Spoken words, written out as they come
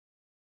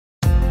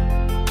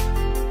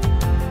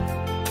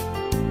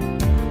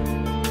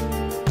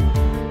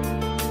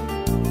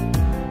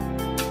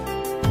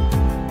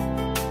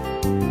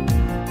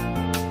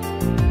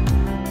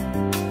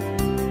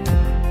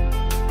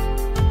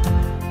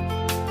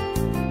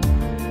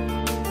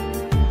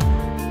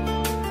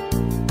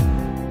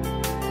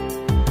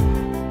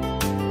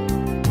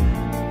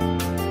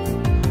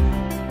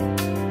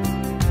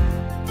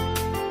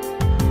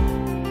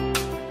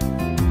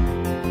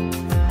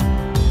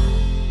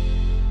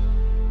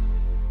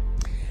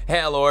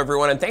Hello,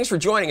 everyone, and thanks for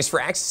joining us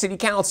for Access City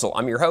Council.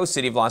 I'm your host,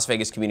 City of Las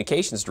Vegas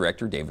Communications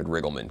Director David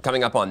Riggleman.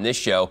 Coming up on this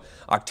show,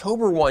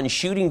 October 1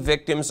 shooting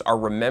victims are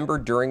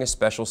remembered during a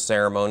special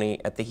ceremony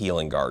at the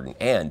Healing Garden,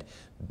 and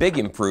big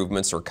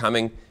improvements are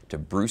coming to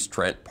Bruce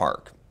Trent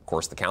Park. Of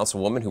course, the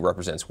councilwoman who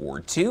represents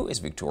Ward 2 is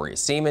Victoria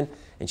Seaman,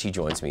 and she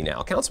joins me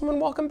now. Councilwoman,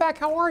 welcome back.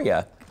 How are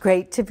you?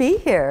 Great to be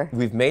here.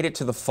 We've made it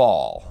to the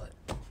fall.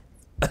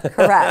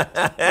 Correct.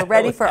 We're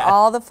ready for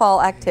all the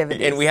fall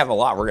activities. And we have a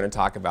lot. We're going to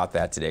talk about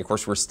that today. Of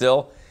course, we're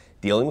still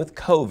dealing with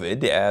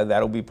COVID.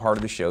 That'll be part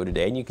of the show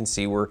today. And you can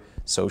see we're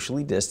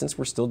socially distanced.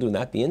 We're still doing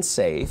that, being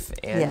safe.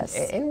 And, yes.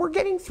 And we're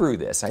getting through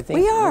this. I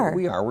think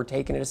we are. We're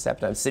taking it a step at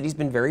a time. The city's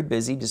been very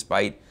busy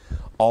despite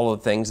all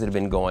of the things that have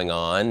been going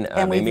on.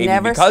 And maybe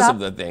because of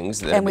the things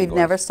that have been we've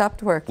never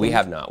stopped working. We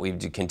have not.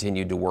 We've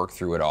continued to work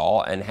through it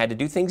all and had to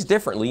do things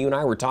differently. You and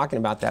I were talking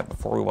about that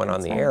before we went on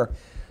the air.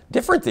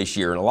 Different this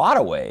year in a lot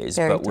of ways,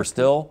 Very but we're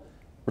still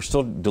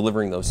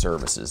delivering those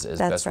services as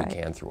best we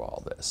can through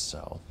all this.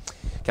 So,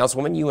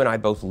 Councilwoman, you and I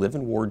both live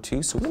in Ward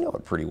 2, so we know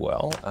it pretty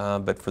well.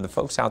 But for the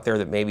folks out there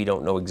that maybe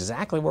don't know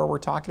exactly where we're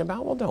talking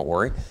about, well, don't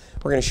worry.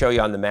 We're going to show you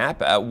on the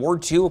map.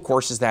 Ward 2, of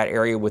course, is that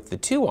area with the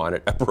 2 on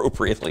it,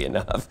 appropriately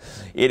enough.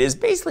 It is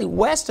basically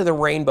west of the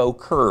Rainbow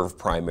Curve,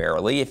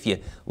 primarily. If you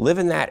live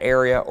in that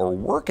area or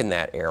work in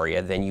that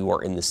area, then you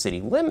are in the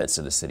city limits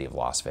of the city of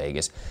Las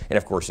Vegas. And,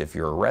 of course, if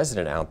you're a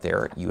resident out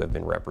there, you have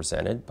been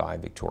represented by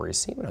Victoria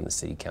Seaman on the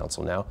city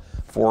council now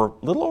for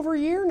a little over a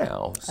year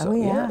now. So,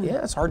 yeah,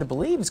 it's hard to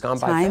believe. It's gone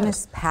by fast. Time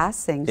is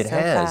passing so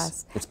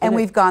has. fast. And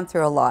we've gone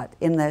through a lot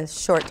in the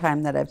short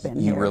time that I've been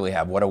here. You really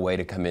have. What a way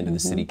to come into the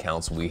city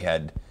council. We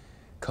had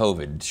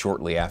COVID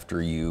shortly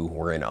after you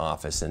were in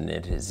office, and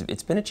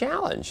it's been a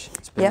challenge.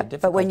 It's been a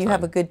difficult but when you time.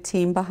 have a good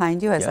team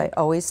behind you, as I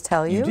always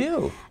tell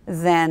you,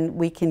 then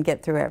we can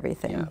get through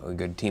everything. Yeah, a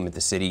good team at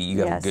the city.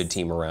 You have a good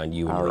team around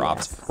you in your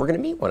office. We're going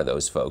to meet one of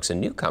those folks, a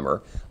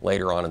newcomer,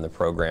 later on in the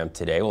program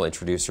today. We'll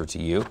introduce her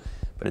to you.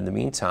 But in the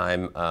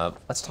meantime,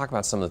 let's talk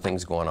about some of the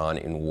things going on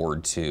in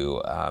Ward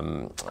 2.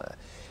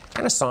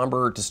 Kind of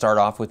somber to start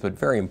off with, but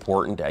very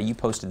important. You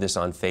posted this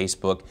on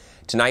Facebook.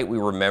 Tonight we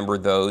remember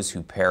those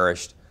who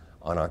perished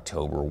on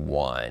October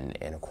 1.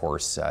 And of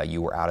course,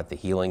 you were out at the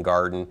Healing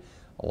Garden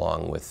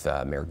along with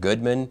Mayor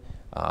Goodman,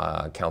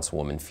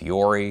 Councilwoman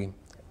Fiore,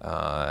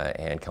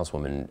 and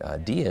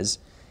Councilwoman Diaz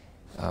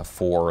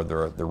for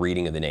the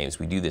reading of the names.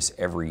 We do this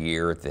every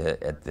year at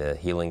the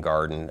Healing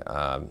Garden.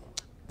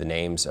 The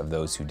names of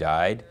those who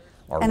died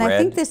are read. And I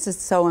think this is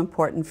so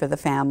important for the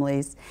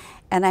families.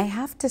 And I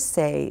have to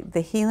say,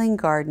 the Healing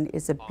Garden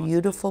is a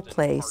beautiful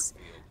place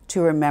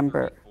to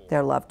remember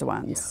their loved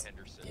ones.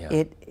 Yeah.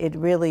 It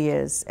really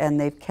is, and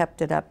they've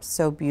kept it up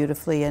so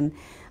beautifully. And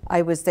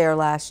I was there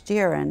last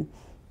year, and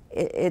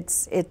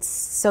it's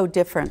so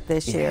different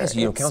this year. Yes,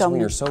 you know,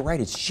 Councilwoman, you're so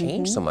right. It's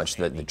changed so much.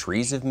 The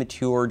trees have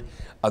matured.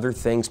 Other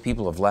things,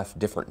 people have left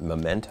different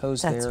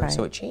mementos there.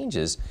 So it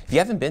changes. If you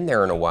haven't been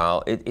there in a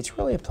while, it's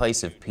really a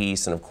place of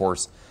peace. And of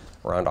course,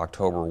 around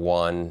October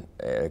 1,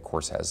 it of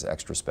course has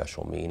extra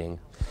special meaning.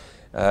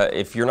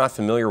 If you're not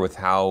familiar with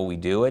how we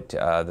do it,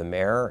 the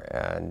mayor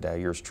and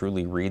yours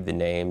truly read the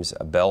names,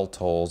 a bell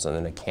tolls, and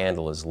then a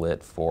candle is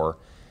lit for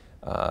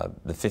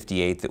the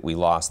 58 that we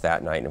lost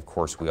that night. And of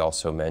course, we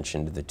also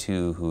mentioned the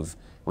 2 who've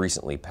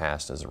recently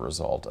passed as a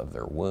result of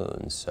their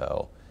wounds.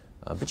 So,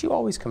 but you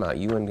always come out.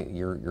 You and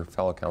your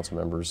fellow council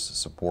members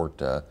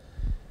support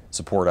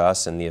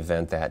us in the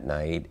event that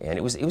night. And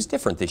it was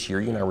different this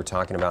year. You and I were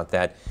talking about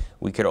that.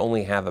 We could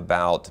only have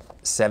about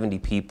 70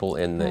 people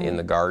in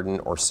the garden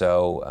or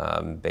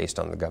so, based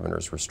on the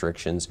governor's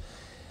restrictions.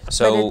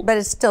 So, but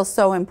it's still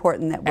so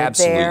important that we're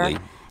there.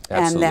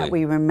 And that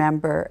we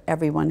remember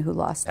everyone who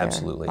lost their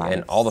lives.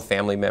 And all the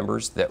family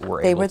members that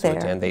were able to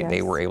attend,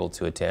 they were able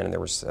to attend, and there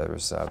was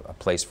a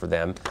place for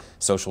them,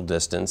 social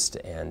distanced,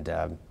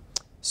 and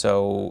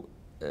so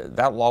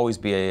that will always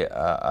be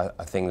a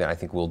thing that I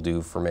think we'll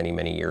do for many,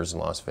 many years in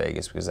Las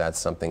Vegas, because that's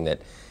something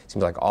that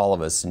seems like all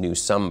of us knew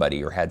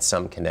somebody or had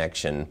some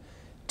connection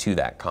to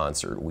that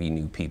concert. We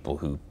knew people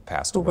who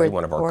passed away,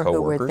 one of our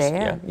coworkers. Who were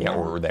there.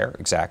 Who were there,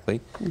 exactly,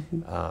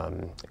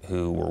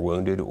 who were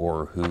wounded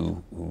or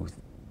who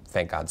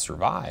thank God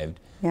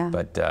survived,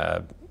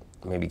 but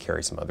maybe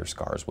carry some other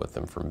scars with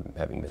them from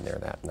having been there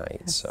that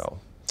night. So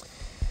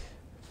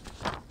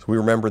we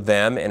remember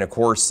them, and of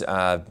course,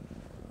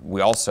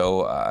 we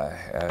also,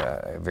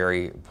 a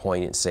very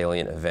poignant,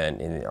 salient event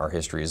in our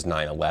history is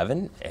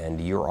 9/11, and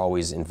you're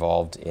always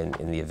involved in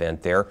the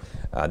event there.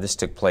 This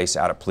took place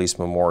out at Police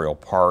Memorial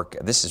Park.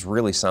 This is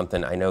really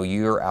something, I know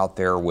you're out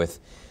there with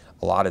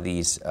a lot of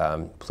these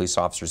police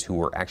officers who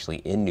were actually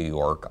in New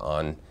York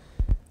on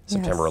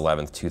September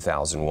 11th,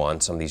 2001,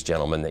 some of these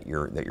gentlemen that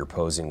you're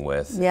posing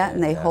with. Yeah,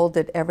 and they hold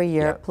it every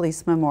year at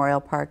Police Memorial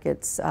Park.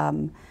 It's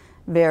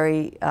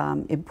very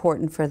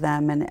important for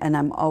them, and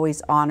I'm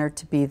always honored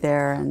to be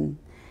there and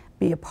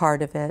be a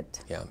part of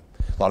it. Yeah.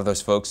 A lot of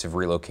those folks have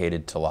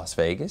relocated to Las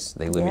Vegas.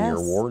 They live in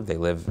your ward. They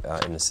live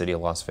in the city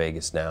of Las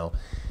Vegas now,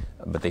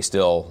 but they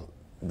still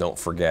don't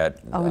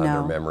forget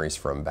their memories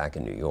from back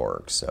in New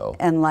York. So,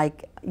 and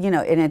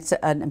and it's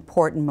an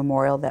important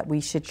memorial that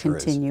we should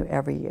continue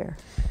every year.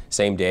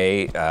 Same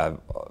day.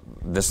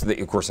 This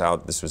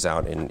was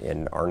out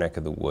in our neck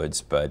of the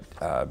woods, but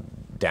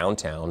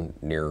downtown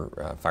near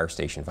Fire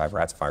Station 5,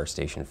 Rats Fire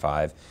Station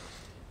 5.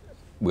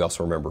 We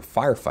also remember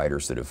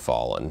firefighters that have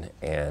fallen,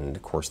 and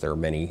of course there are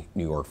many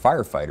New York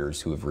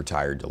firefighters who have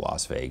retired to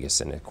Las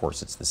Vegas, and of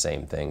course it's the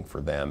same thing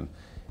for them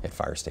at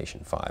Fire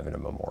Station 5 in a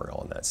memorial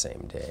on that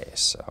same day.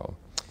 So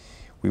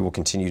we will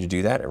continue to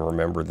do that and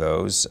remember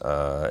those,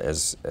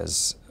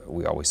 as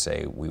we always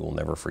say, we will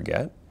never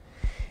forget.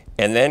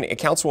 And then,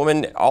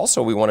 Councilwoman,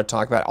 also we want to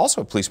talk about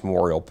also Police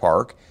Memorial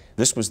Park.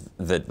 This was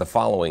the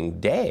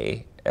following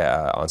day,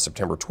 on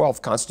September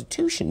 12th,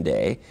 Constitution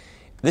Day.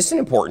 This is an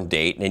important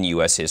date in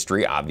U.S.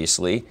 history,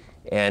 obviously,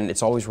 and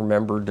it's always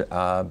remembered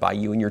by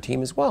you and your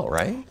team as well,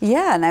 right?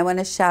 Yeah, and I want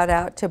to shout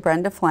out to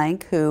Brenda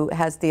Flank, who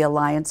has the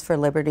Alliance for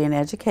Liberty and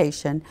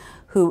Education,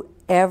 who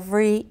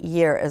every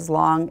year, as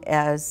long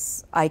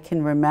as I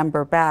can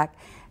remember back,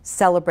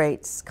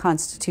 celebrates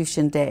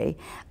Constitution Day.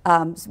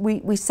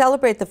 We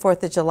celebrate the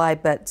 4th of July,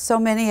 but so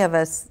many of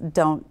us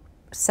don't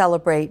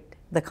celebrate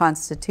the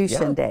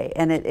Constitution Day,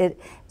 and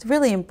it's a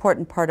really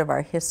important part of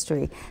our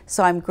history.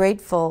 So I'm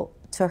grateful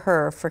to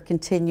her for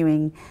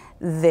continuing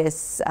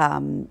this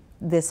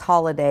this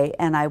holiday,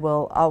 and I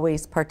will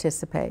always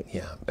participate.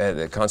 Yeah,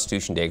 the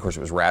Constitution Day, of course, it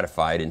was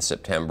ratified in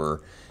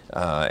September,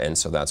 and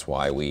so that's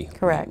why we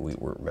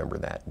remember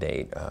that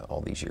date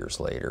all these years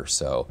later.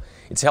 So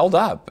it's held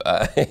up,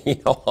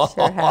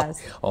 Sure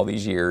has. all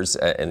these years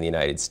in the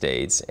United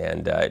States,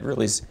 and it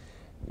really is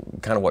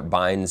kind of what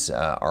binds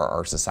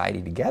our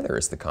society together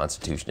is the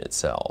Constitution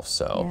itself.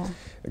 So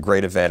a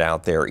great event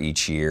out there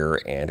each year,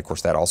 and of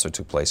course that also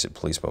took place at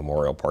Police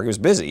Memorial Park. It was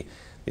busy.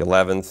 The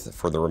 11th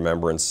for the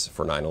remembrance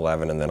for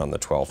 9/11, and then on the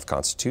 12th,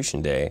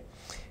 Constitution Day.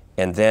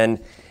 And then,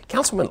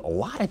 Councilman, a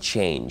lot of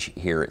change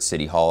here at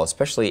City Hall,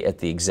 especially at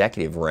the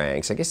executive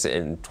ranks. I guess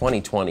in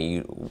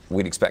 2020,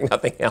 we'd expect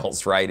nothing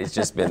else, right? It's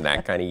just been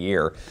that kind of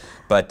year.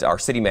 But our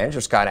city manager,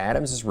 Scott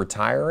Adams, is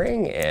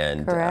retiring,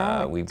 and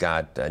we've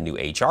got a new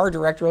HR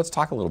director. Let's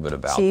talk a little bit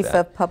about Chief that.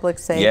 of Public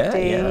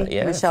Safety,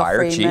 Michelle Fire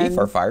Freeman. Chief,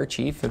 our fire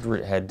chief has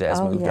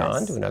moved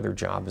on to another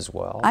job as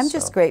well. I'm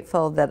just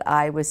grateful that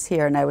I was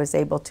here and I was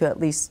able to at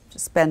least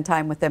spend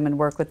time with them and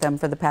work with them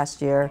for the past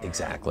year.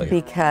 Exactly.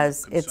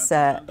 Because it's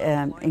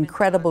an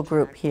incredible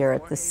group here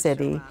at the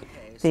city,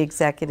 the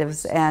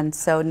executives, and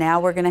so now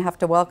we're going to have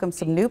to welcome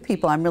some new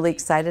people. I'm really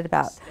excited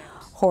about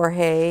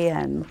Jorge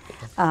and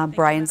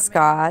Brian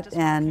Scott,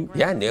 and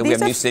we have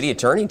a new city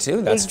attorney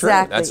too. That's true.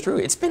 That's true.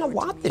 It's been a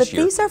lot this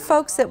year. But these are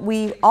folks that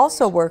we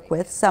also work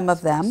with, some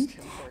of them,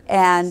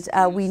 and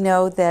we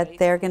know that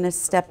they're going to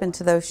step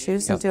into those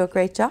shoes and do a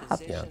great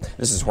job. Yeah.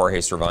 This is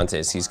Jorge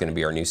Cervantes. He's going to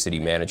be our new city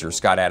manager.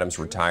 Scott Adams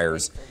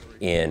retires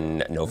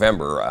in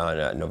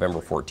November. November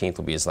 14th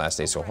will be his last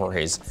day. So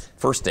Jorge's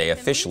first day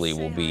officially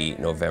will be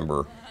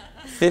November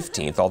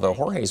 15th, although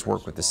Jorge's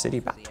worked with the city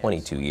about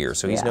 22 years,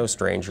 so he's no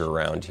stranger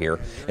around here.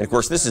 And of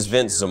course, this is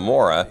Vince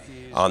Zamora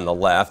on the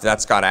left.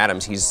 That's Scott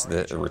Adams. He's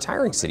the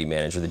retiring city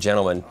manager. The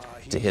gentleman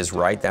to his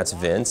right, that's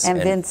Vince.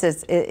 And Vince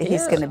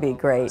he's going to be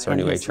great. He's our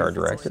new HR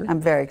director.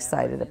 I'm very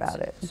excited about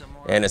it.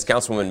 And as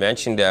Councilwoman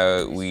mentioned,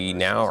 we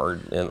now are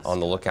on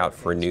the lookout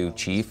for a new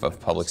chief of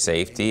public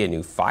safety, a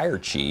new fire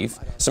chief.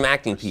 Some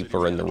acting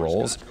people are in the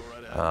roles.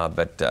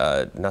 But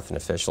nothing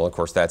official. Of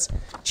course, that's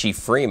Chief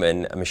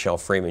Freeman, Michelle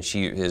Freeman.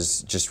 She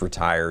is just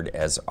retired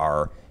as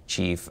our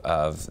chief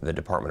of the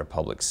Department of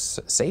Public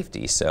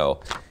Safety.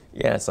 So,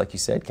 yeah, it's like you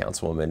said,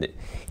 Councilwoman.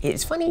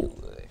 It's funny.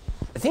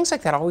 Things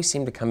like that always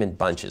seem to come in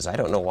bunches. I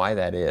don't know why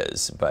that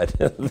is, but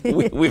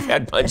we've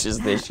had bunches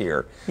this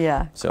year.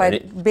 Yeah, so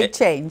quite big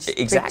change.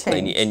 Exactly.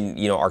 Big change.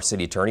 And our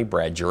city attorney,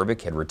 Brad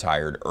Jerbick, had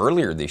retired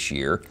earlier this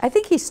year. I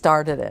think he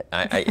started it.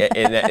 That's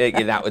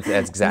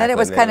exactly. And then it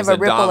was kind of a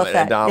ripple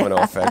effect. A domino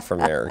effect from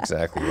there.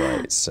 Exactly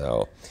right.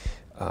 So,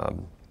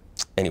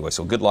 anyway,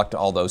 so good luck to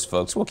all those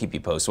folks. We'll keep you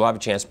posted. We'll have a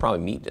chance to probably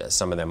meet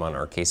some of them on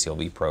our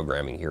KCLV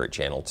programming here at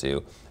Channel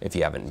 2 if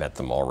you haven't met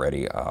them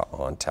already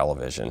on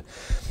television.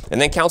 And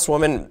then,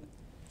 Councilwoman,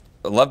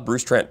 I love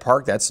Bruce Trent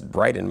Park. That's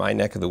right in my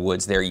neck of the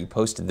woods there. You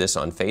posted this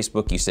on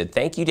Facebook. You said,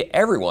 thank you to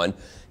everyone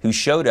who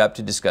showed up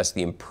to discuss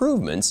the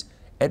improvements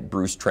at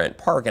Bruce Trent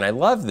Park. And I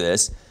love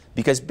this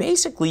because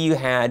basically you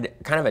had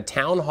kind of a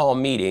town hall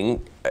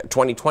meeting,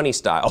 2020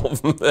 style,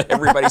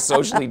 everybody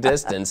socially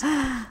distanced,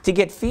 to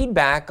get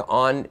feedback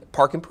on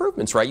park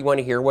improvements, right? You want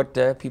to hear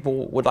what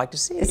people would like to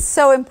see. It's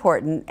so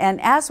important. And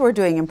as we're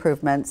doing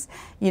improvements,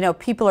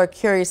 people are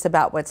curious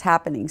about what's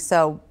happening.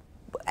 So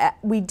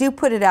we do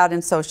put it out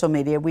in social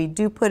media. We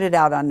do put it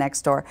out on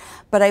Nextdoor.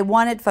 But I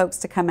wanted folks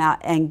to come out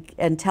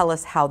and tell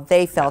us how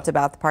they felt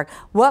about the park,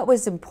 what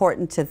was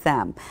important to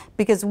them.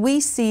 Because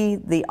we see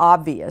the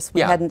obvious.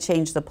 We hadn't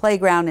changed the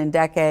playground in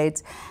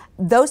decades.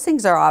 Those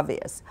things are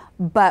obvious.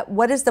 but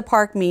what does the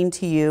park mean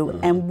to you,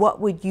 and what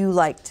would you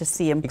like to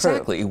see improved?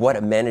 Exactly. What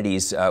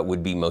amenities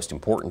would be most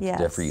important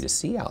for you to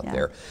see out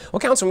there? Well,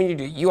 Councilman,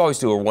 you always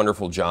do a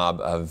wonderful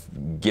job of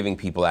giving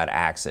people that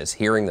access,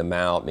 hearing them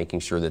out,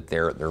 making sure that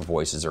their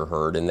voices are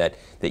heard, and that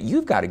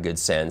you've got a good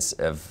sense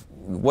of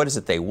what is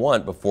it they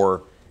want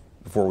before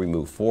we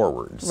move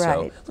forward. Right.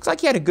 So looks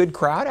like you had a good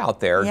crowd out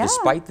there,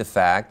 despite the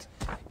fact,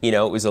 it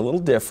was a little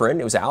different.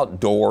 It was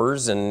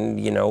outdoors, and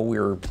we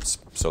were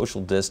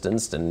social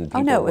distanced, and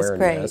people were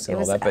wearing masks and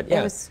all that. But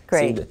it was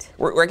great.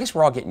 I guess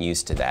we're all getting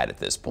used to that at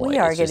this point. We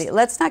are getting.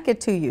 Let's not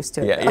get too used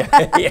to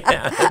it.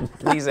 Yeah.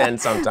 Please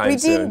end sometime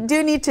soon. We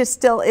do need to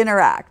still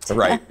interact.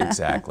 Right.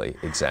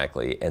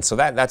 Exactly. And so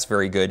that's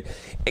very good.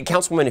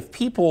 Councilwoman, if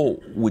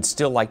people would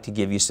still like to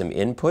give you some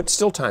input,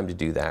 still time to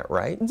do that,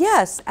 right?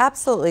 Yes,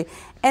 absolutely.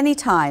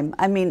 Anytime.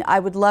 I mean, I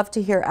would love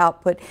to hear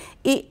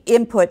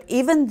input,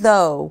 even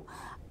though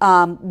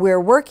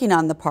we're working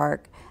on the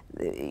park.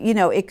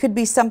 It could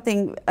be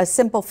something, a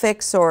simple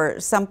fix or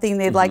something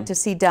they'd like to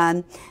see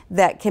done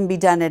that can be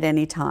done at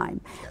any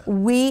time.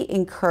 We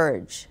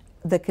encourage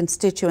the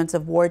constituents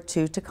of Ward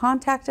 2 to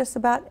contact us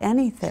about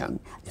anything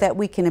that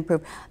we can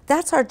improve.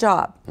 That's our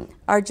job.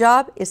 Our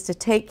job is to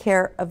take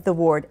care of the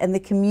ward and the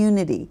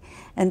community.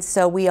 And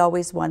so we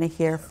always want to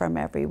hear from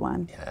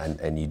everyone. Yeah,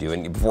 and you do.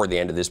 And before the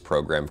end of this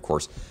program, of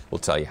course, we'll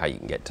tell you how you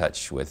can get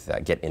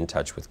in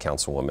touch with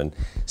Councilwoman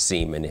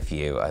Seaman if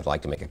you'd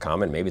like to make a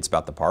comment. Maybe it's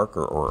about the park,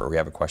 or we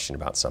have a question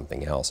about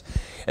something else.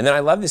 And then I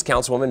love this,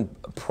 Councilwoman.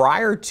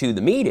 Prior to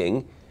the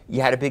meeting, you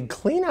had a big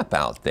cleanup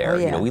out there. Oh,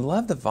 yeah. We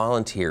love the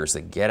volunteers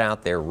that get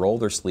out there, roll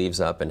their sleeves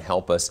up, and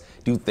help us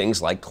do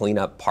things like clean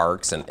up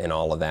parks and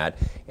all of that.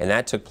 And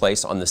that took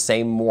place on the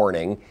same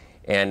morning.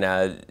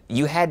 And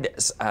you had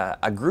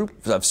a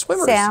group of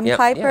swimmers.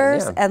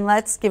 Sandpipers, and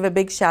let's give a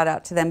big shout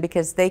out to them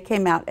because they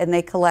came out and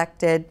they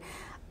collected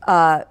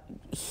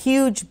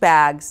huge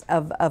bags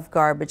of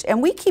garbage.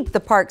 And we keep the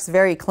parks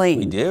very clean.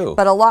 We do.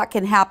 But a lot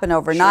can happen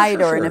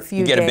overnight or in a few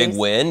days. You get a big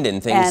wind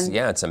and things,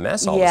 it's a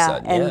mess all of a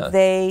sudden. And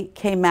they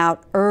came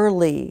out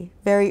early,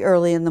 very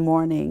early in the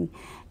morning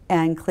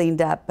and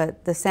cleaned up.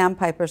 But the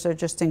Sandpipers are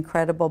just an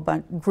incredible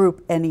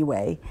group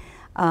anyway.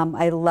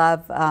 I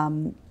love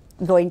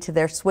going to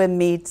their swim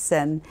meets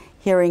and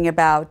hearing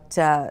about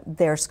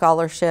their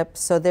scholarships.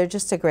 So they're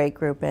just a great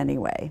group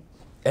anyway.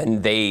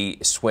 And they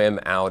swim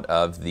out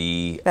of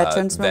the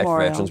Veterans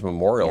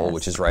Memorial, yes.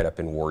 which is right up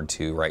in Ward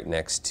 2, right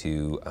next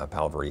to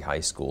Palo Verde High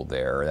School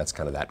there. That's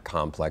kind of that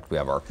complex. We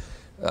have our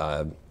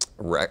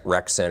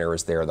rec center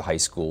is there, the high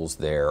school's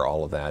there,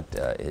 all of that.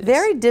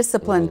 Very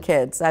disciplined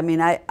kids. I mean,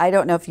 I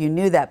don't know if you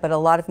knew that, but a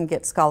lot of them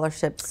get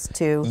scholarships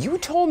too. You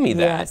told me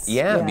that,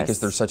 because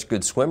they're such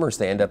good swimmers,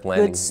 they end up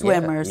landing. Good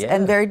swimmers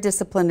and very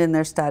disciplined in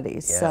their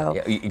studies.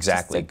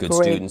 Exactly. Good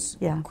students,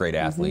 great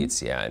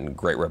athletes, and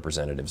great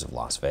representatives of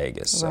Las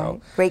Vegas.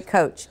 So great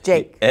coach,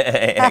 Jake.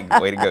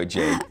 Way to go,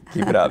 Jake.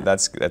 Keep it up.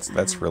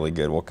 That's really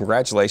good. Well,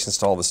 congratulations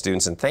to all the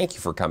students, and thank you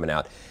for coming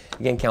out.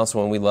 Again,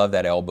 Councilwoman, we love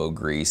that elbow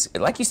grease.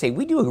 Like you say,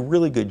 we do a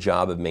really good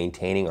job of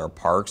maintaining our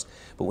parks,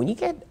 but when you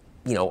get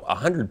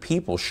 100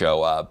 people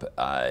show up,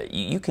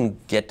 you can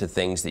get to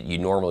things that you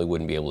normally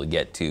wouldn't be able to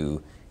get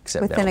to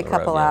except within a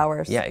couple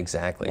hours. Yeah,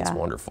 exactly. It's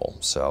wonderful.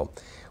 So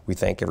we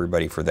thank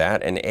everybody for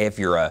that. And if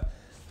you're a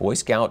Boy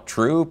Scout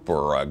troop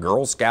or a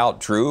Girl Scout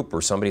troop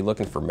or somebody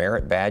looking for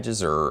merit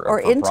badges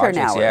or intern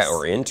projects, hours.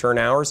 or intern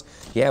hours,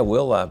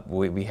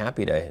 we'll be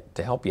happy to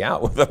help you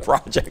out with a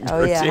project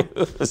or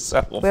two.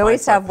 So we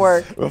always have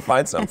work. We'll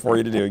find something for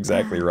you to do.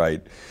 Exactly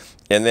right.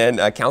 And then,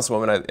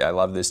 Councilwoman, I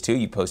love this too.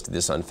 You posted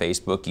this on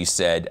Facebook. You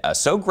said,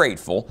 so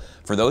grateful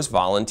for those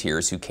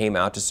volunteers who came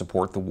out to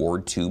support the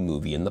Ward 2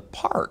 movie in the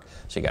park.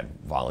 So you got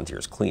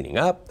volunteers cleaning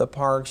up the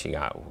parks. You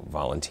got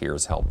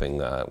volunteers helping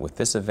with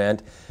this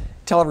event.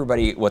 Tell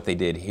everybody what they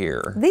did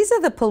here. These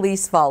are the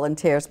police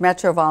volunteers,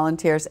 Metro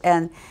volunteers,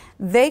 and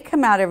they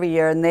come out every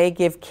year and they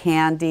give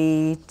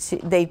candy.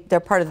 They're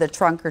part of the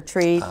trunk or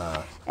treat.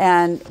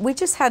 And we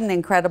just had an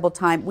incredible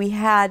time. We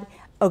had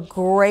a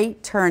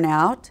great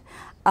turnout.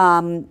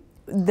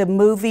 The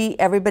movie,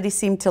 everybody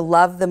seemed to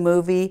love the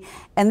movie,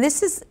 and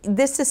this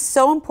is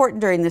so important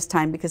during this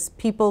time because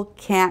people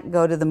can't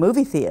go to the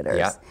movie theaters.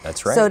 Yeah,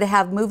 that's right. So to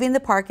have movie in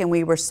the park, and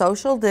we were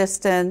social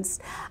distance.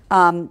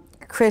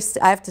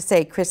 I have to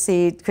say,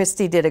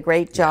 Christy did a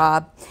great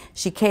job.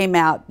 She came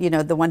out,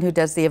 the one who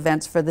does the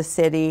events for the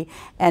city,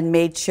 and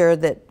made sure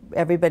that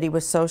everybody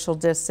was social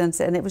distance,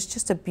 and it was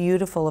just a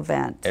beautiful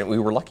event. And we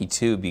were lucky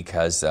too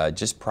because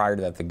just prior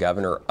to that, the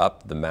governor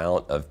upped the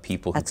amount of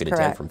people who could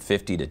attend from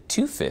 50 to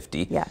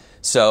 250. Yeah.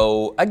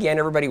 So again,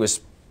 everybody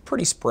was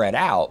pretty spread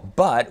out,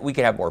 but we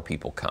could have more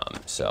people come,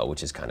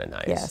 which is kind of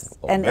nice. Yes,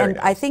 well, and nice.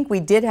 I think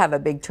we did have a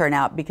big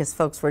turnout because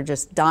folks were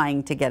just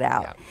dying to get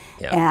out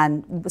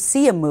and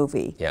see a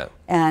movie. Yeah.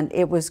 And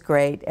it was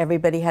great.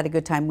 Everybody had a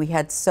good time. We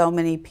had so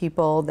many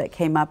people that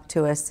came up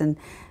to us and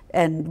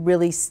and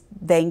really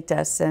thanked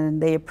us,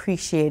 and they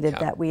appreciated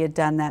that we had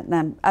done that.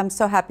 And I'm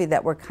so happy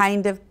that we're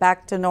kind of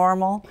back to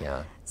normal.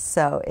 Yeah.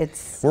 So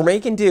we're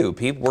making do.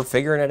 People, we're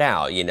figuring it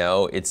out. You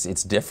know,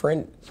 it's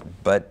different,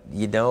 but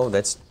you know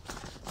that's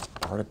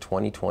part of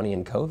 2020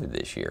 and COVID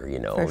this year. You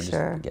know, we're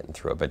just getting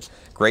through it. But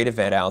great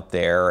event out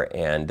there,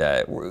 and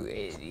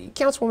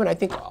Councilwoman, I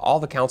think all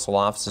the council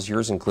offices,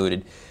 yours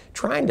included,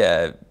 trying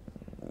to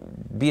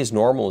be as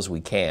normal as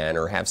we can,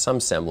 or have some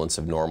semblance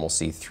of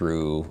normalcy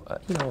through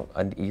you know,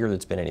 a year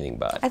that's been anything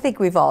but. I think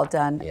we've all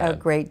done a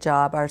great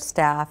job. Our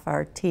staff,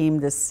 our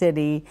team, the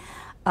city.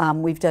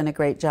 We've done a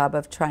great job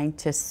of trying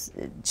to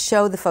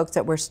show the folks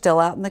that we're still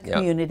out in the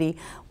community.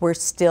 We're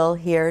still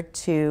here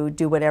to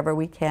do whatever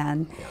we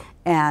can.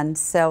 And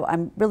so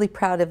I'm really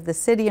proud of the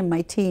city and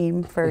my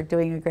team for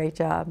doing a great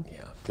job.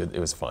 Yeah, good. It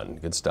was fun.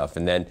 Good stuff.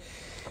 And then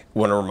I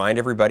want to remind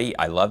everybody,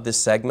 I love this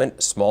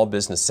segment, Small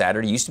Business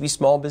Saturday. It used to be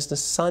Small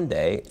Business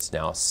Sunday. It's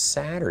now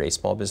Saturday,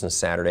 Small Business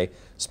Saturday.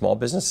 Small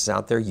businesses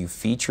out there, you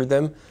feature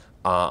them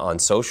on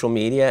social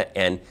media.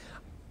 And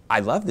I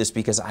love this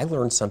because I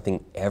learn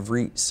something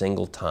every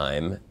single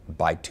time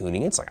by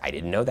tuning in. It's like, I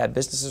didn't know that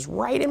business is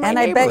right in my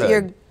neighborhood. And I bet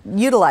you're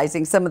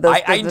utilizing some of those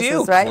businesses, I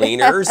do. Right?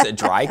 Cleaners,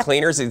 dry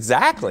cleaners,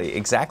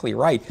 exactly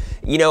right.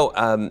 You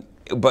know,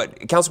 but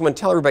Councilwoman,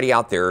 tell everybody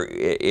out there,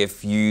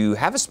 if you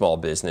have a small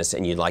business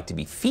and you'd like to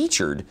be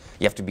featured,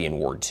 you have to be in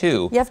Ward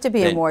 2. You have to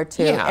be in Ward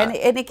 2, and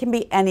it can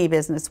be any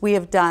business. We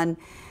have done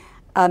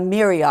a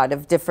myriad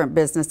of different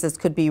businesses.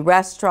 Could be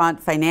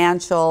restaurant,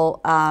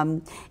 financial,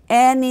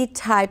 any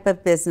type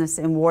of business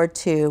in Ward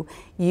 2.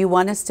 You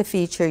want us to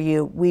feature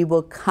you, we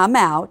will come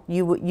out.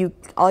 All you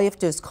have to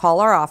do is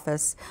call our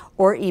office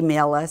or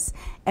email us,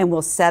 and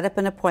we'll set up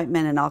an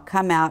appointment, and I'll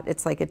come out.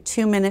 It's like a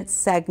 2-minute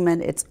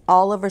segment. It's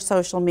all over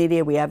social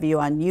media. We have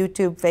you on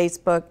YouTube,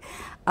 Facebook,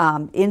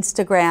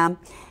 Instagram.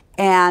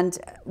 And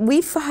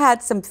we've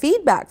had some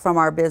feedback from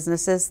our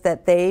businesses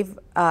that they've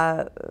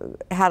had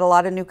a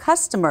lot of new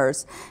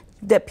customers,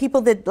 that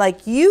people that,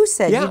 like you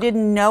said, you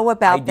didn't know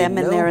about them,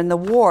 and they're in the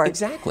ward.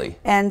 Exactly.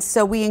 And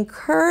so we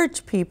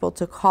encourage people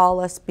to call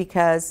us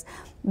because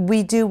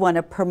we do want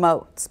to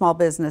promote small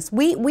business.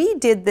 We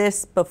did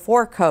this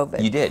before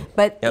COVID. You did.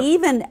 But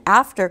even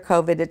after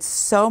COVID, it's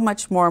so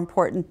much more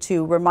important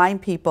to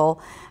remind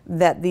people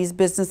that these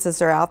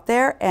businesses are out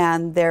there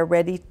and they're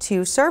ready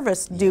to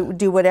service,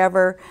 do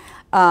whatever.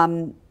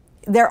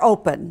 They're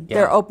open.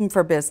 They're open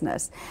for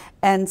business.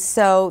 And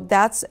so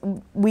that's,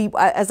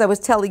 as I was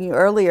telling you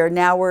earlier,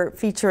 now we're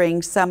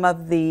featuring some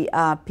of the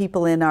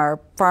people in our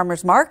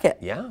farmers market.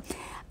 Yeah.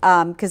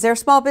 Because they're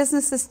small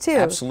businesses too.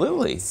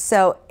 Absolutely.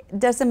 So it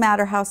doesn't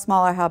matter how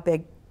small or how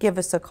big, give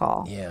us a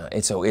call. Yeah,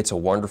 it's a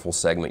wonderful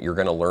segment. You're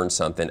going to learn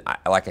something.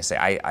 Like I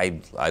say,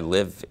 I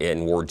live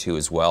in Ward 2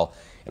 as well,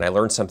 and I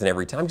learned something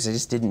every time because I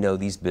just didn't know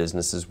these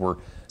businesses were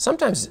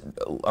sometimes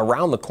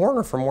around the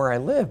corner from where I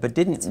live, but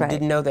didn't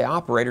know the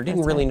operator,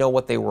 didn't really know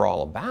what they were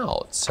all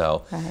about.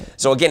 So,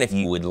 so again, if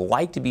you would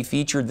like to be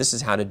featured, this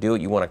is how to do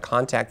it. You want to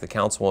contact the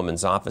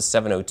Councilwoman's office,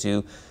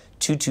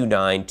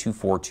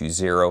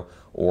 702-229-2420,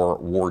 or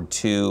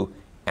Ward2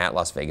 at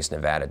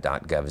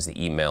lasvegasnevada.gov is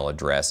the email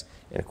address.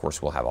 And of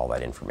course, we'll have all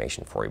that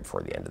information for you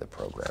before the end of the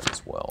program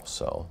as well.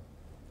 So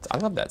I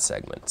love that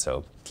segment.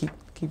 So keep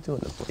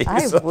doing it, please.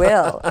 I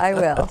will.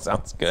 That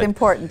sounds good. It's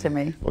important to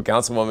me. Well,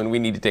 Councilwoman, we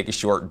need to take a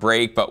short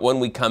break, but when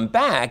we come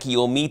back,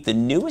 you'll meet the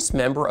newest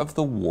member of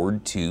the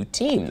Ward 2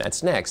 team.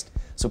 That's next,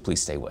 so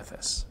please stay with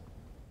us.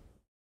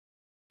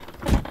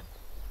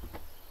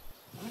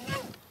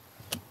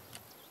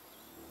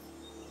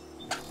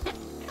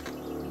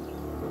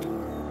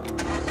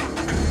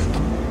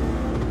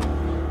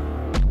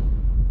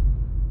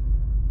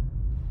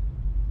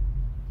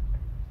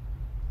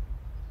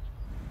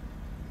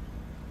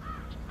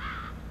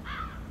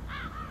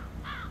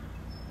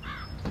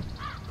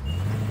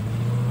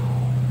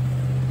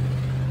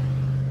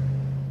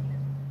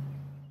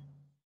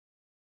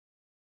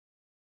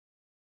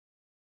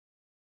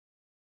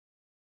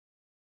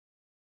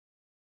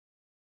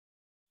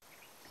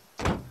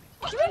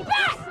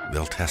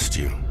 They'll test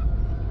you,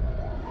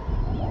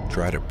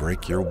 try to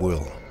break your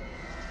will.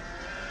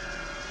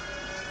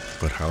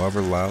 But however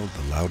loud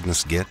the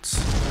loudness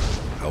gets,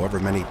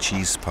 however many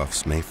cheese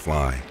puffs may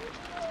fly,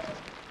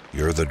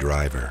 you're the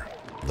driver,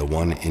 the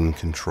one in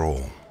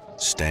control.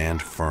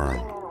 Stand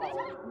firm.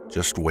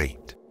 Just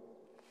wait.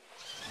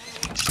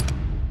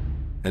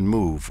 And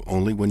move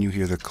only when you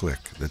hear the click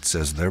that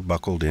says they're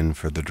buckled in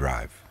for the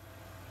drive.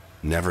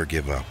 Never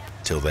give up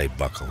till they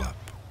buckle up.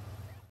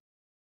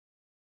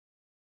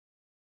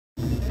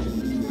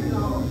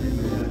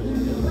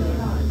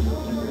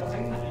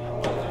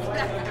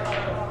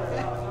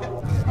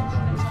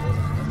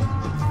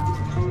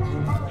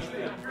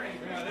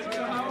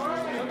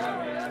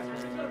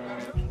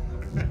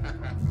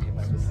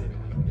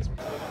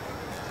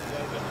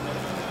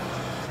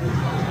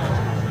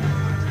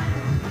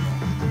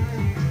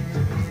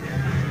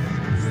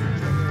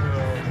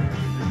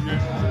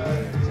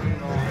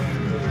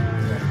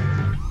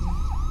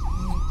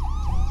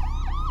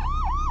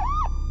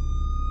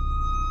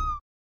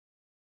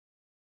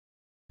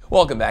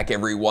 Welcome back,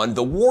 everyone.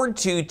 The Ward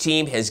 2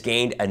 team has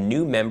gained a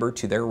new member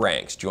to their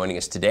ranks. Joining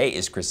us today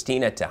is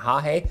Christina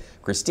Tahaje.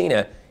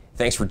 Christina,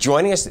 thanks for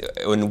joining us,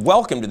 and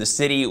welcome to the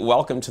city.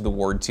 Welcome to the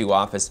Ward 2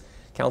 office.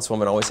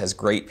 Councilwoman always has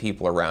great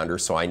people around her,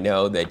 so I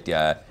know that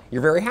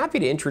you're very happy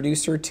to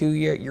introduce her to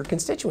your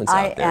constituents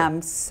out there. I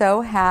am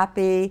so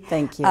happy.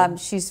 Thank you.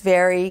 She's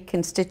very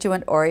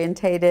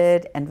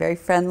constituent-orientated and very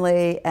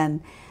friendly,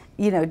 and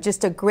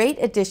just a great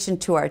addition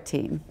to our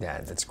team. Yeah,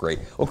 that's great.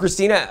 Well,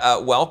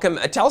 Christina, welcome.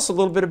 Tell us a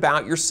little bit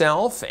about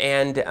yourself,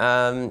 and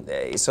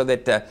so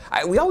that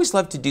we always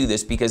love to do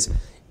this because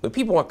when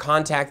people want to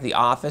contact the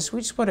office,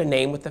 we just put a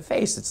name with a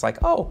face. It's like,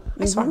 oh,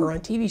 I saw her on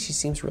TV. She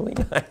seems really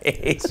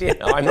nice.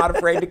 I'm not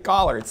afraid to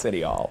call her at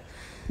City Hall.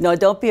 No,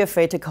 don't be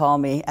afraid to call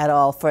me at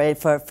all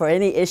for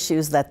any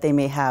issues that they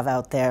may have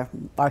out there,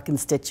 our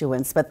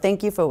constituents. But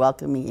thank you for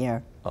welcoming me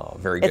here. Oh,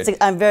 very good.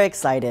 I'm very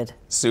excited.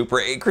 Super.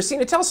 Hey,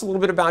 Christina, tell us a little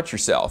bit about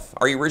yourself.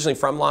 Are you originally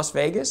from Las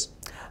Vegas?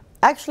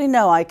 Actually,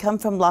 no. I come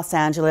from Los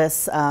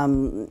Angeles,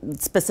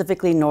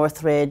 specifically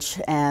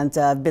Northridge, and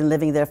I've been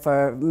living there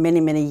for many,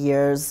 many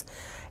years.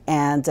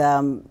 And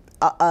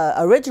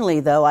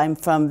originally, though, I'm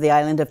from the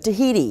island of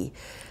Tahiti.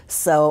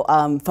 So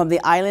from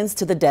the islands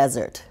to the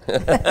desert.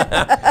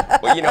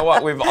 Well, you know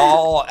what? We've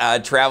all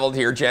traveled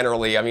here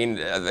generally. I mean,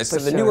 so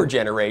the newer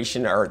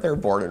generation, they're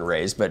born and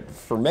raised, but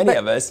for many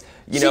of us,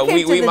 we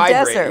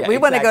migrate. Desert. We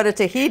want to go to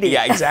Tahiti.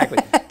 Yeah, exactly.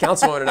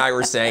 Councilwoman and I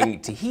were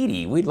saying,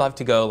 Tahiti, we'd love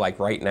to go like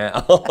right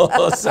now.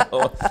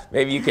 So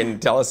maybe you can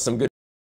tell us some good